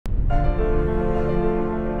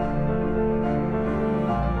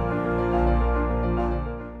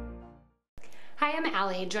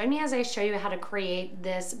Allie. Join me as I show you how to create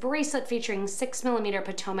this bracelet featuring 6mm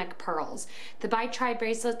Potomac pearls. The Bi-Tri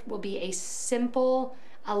Bracelet will be a simple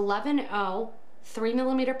 11/0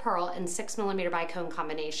 3mm pearl and 6mm bicone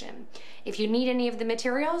combination. If you need any of the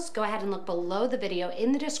materials, go ahead and look below the video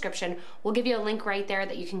in the description. We'll give you a link right there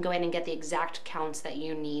that you can go in and get the exact counts that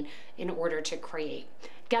you need in order to create.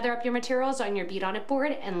 Gather up your materials on your bead on it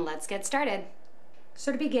board and let's get started.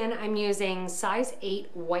 So to begin, I'm using size 8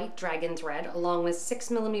 white dragon thread along with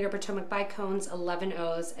 6mm Potomac bicones,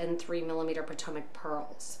 11/0s, and 3mm Potomac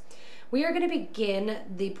pearls. We are going to begin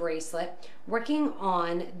the bracelet working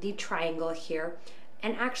on the triangle here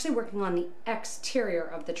and actually working on the exterior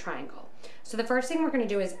of the triangle. So the first thing we're going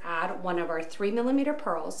to do is add one of our 3mm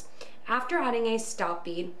pearls after adding a stop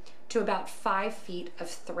bead to about 5 feet of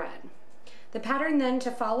thread. The pattern then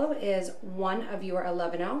to follow is one of your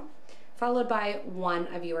 11/0, followed by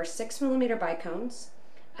one of your 6mm bicones,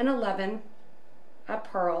 an 11, a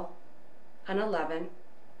pearl, an 11,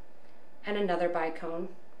 and another bicone.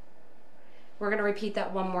 We're going to repeat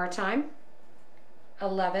that one more time.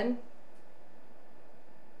 11,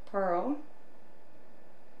 pearl,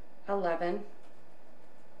 11,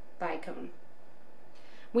 bicone.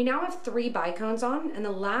 We now have 3 bicones on, and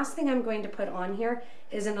the last thing I'm going to put on here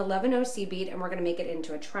is an 11/0 C bead, and we're going to make it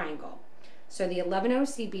into a triangle. So the 11/0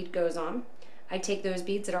 C bead goes on. I take those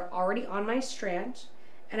beads that are already on my strand,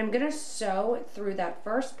 and I'm going to sew through that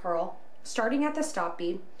first pearl, starting at the stop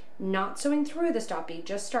bead, not sewing through the stop bead,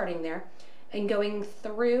 just starting there, and going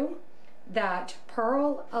through that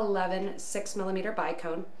pearl 11 6mm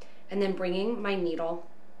bicone, and then bringing my needle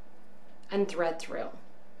and thread through.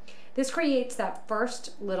 This creates that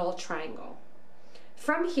first little triangle.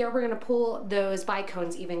 From here, we're going to pull those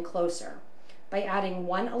bicones even closer by adding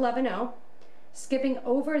one 11/0, skipping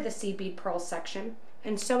over the C bead pearl section,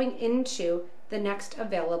 and sewing into the next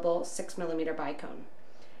available 6mm bicone.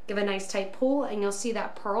 Give a nice tight pull and you'll see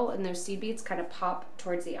that pearl and those C beads kind of pop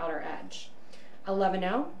towards the outer edge.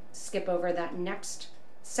 11/0, skip over that next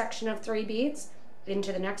section of 3 beads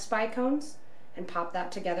into the next bicones and pop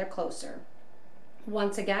that together closer.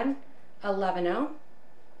 Once again, 11/0,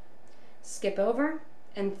 skip over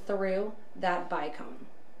and through that bicone.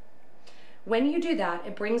 When you do that,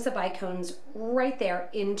 it brings the bicones right there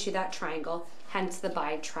into that triangle, hence the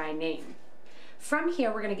Bi-Tri name. From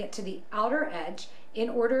here, we're going to get to the outer edge in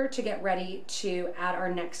order to get ready to add our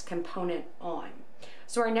next component on.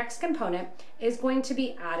 So our next component is going to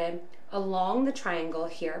be added along the triangle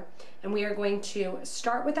here, and we are going to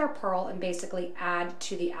start with our pearl and basically add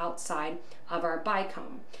to the outside of our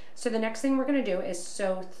bicone. So the next thing we're going to do is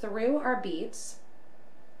sew through our beads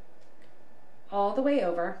all the way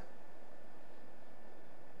over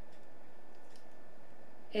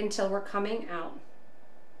until we're coming out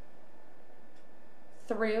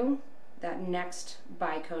through that next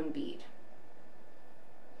bicone bead.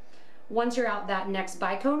 Once you're out that next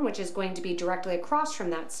bicone, which is going to be directly across from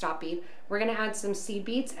that stop bead, we're going to add some seed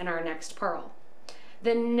beads and our next pearl.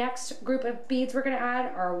 The next group of beads we're going to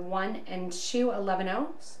add are 1 and 2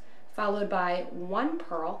 11/0s, followed by 1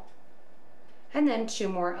 pearl, and then 2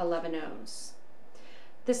 more 11/0s.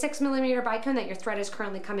 The 6mm bicone that your thread is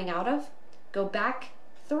currently coming out of, go back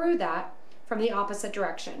through that from the opposite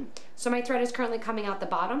direction. So my thread is currently coming out the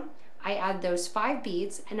bottom. I add those 5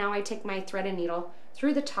 beads, and now I take my thread and needle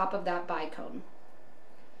through the top of that bicone.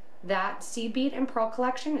 That seed bead and pearl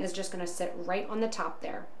collection is just going to sit right on the top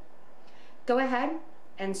there. Go ahead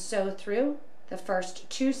and sew through the first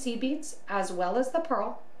 2 seed beads as well as the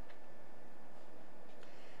pearl.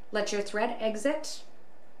 Let your thread exit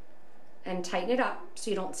and tighten it up so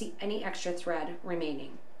you don't see any extra thread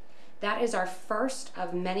remaining. That is our first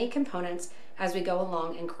of many components as we go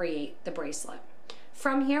along and create the bracelet.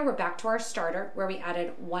 From here, we're back to our starter where we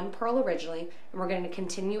added 1 pearl originally, and we're going to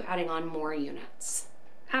continue adding on more units.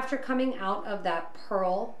 After coming out of that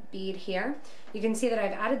pearl bead here, you can see that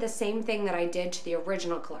I've added the same thing that I did to the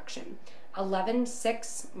original collection. 11,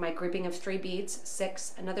 6, my grouping of 3 beads,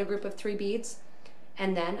 6, another group of 3 beads,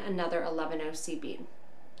 and then another 11/0 C bead.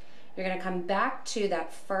 You're going to come back to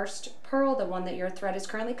that first pearl, the one that your thread is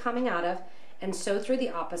currently coming out of, and sew through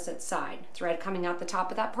the opposite side. Thread coming out the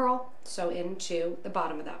top of that pearl, sew into the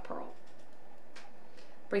bottom of that pearl.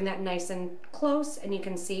 Bring that nice and close, and you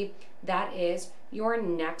can see that is your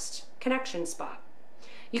next connection spot.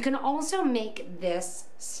 You can also make this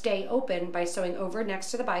stay open by sewing over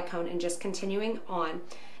next to the bicone and just continuing on,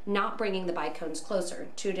 not bringing the bicones closer.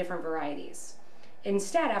 2 different varieties.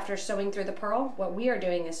 Instead, after sewing through the pearl, what we are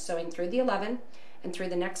doing is sewing through the 11 and through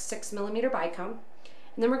the next 6mm bicone,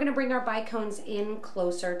 and then we're going to bring our bicones in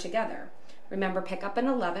closer together. Remember, pick up an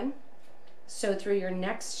 11, sew through your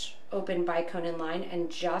next open bicone in line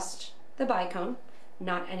and just the bicone,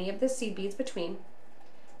 not any of the seed beads between.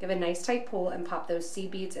 Give a nice tight pull and pop those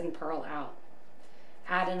seed beads and pearl out.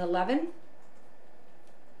 Add an 11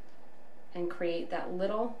 and create that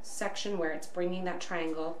little section where it's bringing that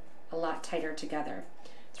triangle a lot tighter together.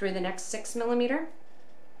 Through the next 6 millimeter,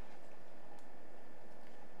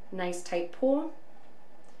 nice tight pull,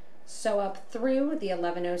 sew up through the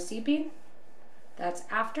 11-0 seed bead. That's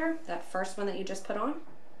after that first one that you just put on.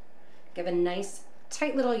 Give a nice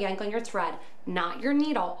tight little yank on your thread, not your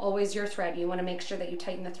needle, always your thread. You want to make sure that you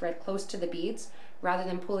tighten the thread close to the beads rather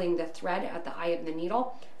than pulling the thread at the eye of the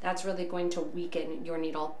needle. That's really going to weaken your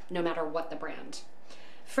needle no matter what the brand.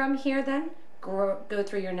 From here then, go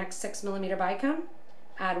through your next 6 millimeter bicone,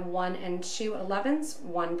 add 1 and 2 11s,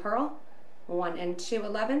 1 pearl, 1 and 2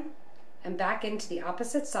 11, and back into the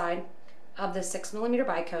opposite side of the 6 millimeter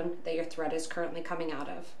bicone that your thread is currently coming out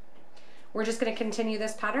of. We're just going to continue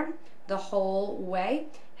this pattern the whole way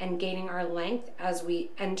and gaining our length as we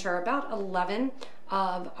enter about 11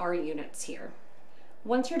 of our units here.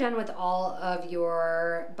 Once you're done with all of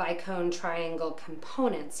your bicone triangle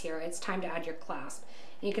components here, it's time to add your clasp.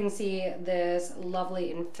 You can see this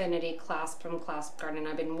lovely infinity clasp from Clasp Garden.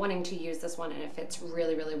 I've been wanting to use this one and it fits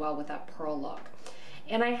really, really well with that pearl look.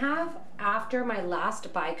 And I have, after my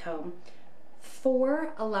last bicone,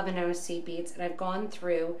 4 11-0 seed beads, and I've gone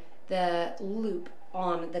through the loop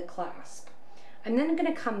on the clasp. I'm then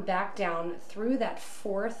going to come back down through that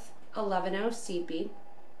 4th 11-0 seed bead,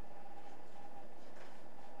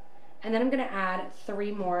 and then I'm going to add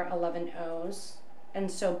 3 more 11-0s and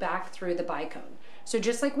sew back through the bicone. So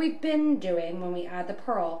just like we've been doing when we add the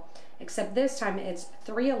pearl, except this time it's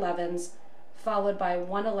 3 11s followed by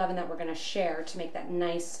 1 11 that we're going to share to make that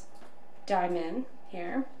nice diamond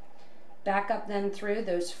here. Back up then through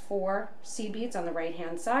those 4 seed beads on the right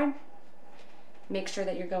hand side. Make sure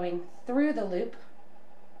that you're going through the loop,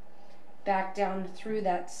 back down through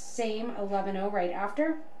that same 11-0 right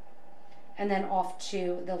after, and then off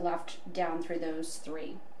to the left down through those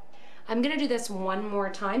 3. I'm going to do this one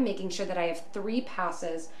more time, making sure that I have 3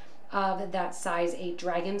 passes of that size 8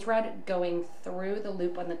 dragon thread going through the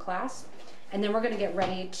loop on the clasp, and then we're going to get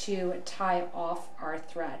ready to tie off our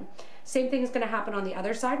thread. Same thing is going to happen on the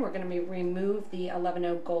other side. We're going to remove the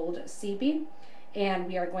 11-0 gold seed bead, and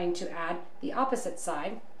we are going to add the opposite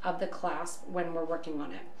side of the clasp when we're working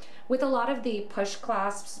on it. With a lot of the push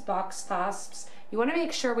clasps, box clasps, you want to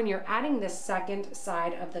make sure when you're adding this second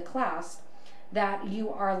side of the clasp that you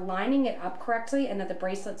are lining it up correctly and that the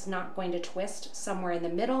bracelet's not going to twist somewhere in the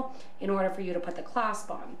middle in order for you to put the clasp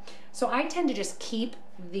on. So I tend to just keep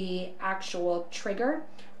the actual trigger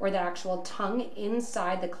or the actual tongue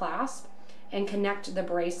inside the clasp and connect the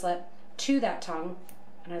bracelet to that tongue.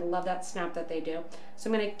 And I love that snap that they do. So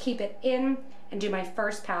I'm going to keep it in and do my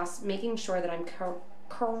first pass, making sure that I'm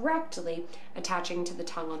correctly attaching to the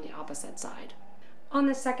tongue on the opposite side. On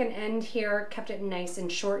the second end here, kept it nice and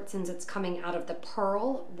short since it's coming out of the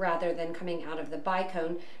pearl rather than coming out of the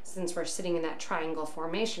bicone, since we're sitting in that triangle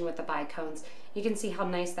formation with the bicones. You can see how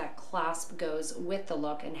nice that clasp goes with the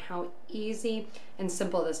look and how easy and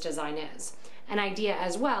simple this design is. An idea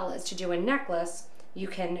as well is to do a necklace. You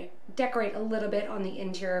can decorate a little bit on the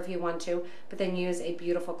interior if you want to, but then use a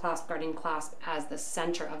beautiful clasp guarding clasp as the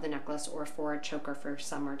center of the necklace or for a choker for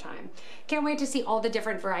summertime. Can't wait to see all the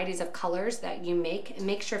different varieties of colors that you make, and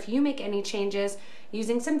make sure if you make any changes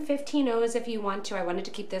using some 15-0s if you want to. I wanted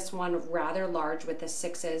to keep this one rather large with the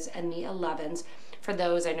 6s and the 11s. For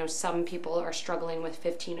those, I know some people are struggling with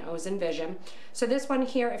 15-0s in vision. So this one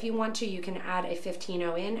here, if you want to, you can add a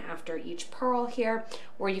 15-0 in after each pearl here,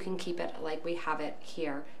 or you can keep it like we have it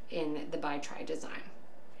here in the Bi-Tri design.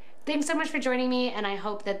 Thanks so much for joining me, and I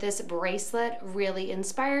hope that this bracelet really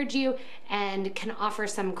inspired you and can offer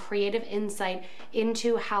some creative insight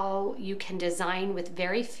into how you can design with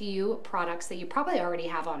very few products that you probably already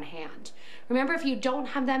have on hand. Remember, if you don't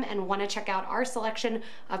have them and want to check out our selection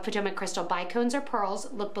of Potomac Crystal Bicones or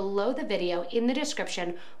Pearls, look below the video in the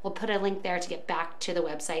description. We'll put a link there to get back to the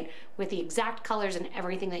website with the exact colors and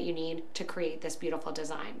everything that you need to create this beautiful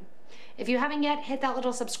design. If you haven't yet, hit that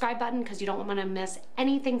little subscribe button because you don't want to miss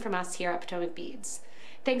anything from us here at Potomac Beads.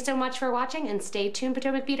 Thanks so much for watching, and stay tuned,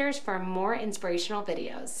 Potomac Beaders, for more inspirational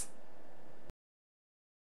videos.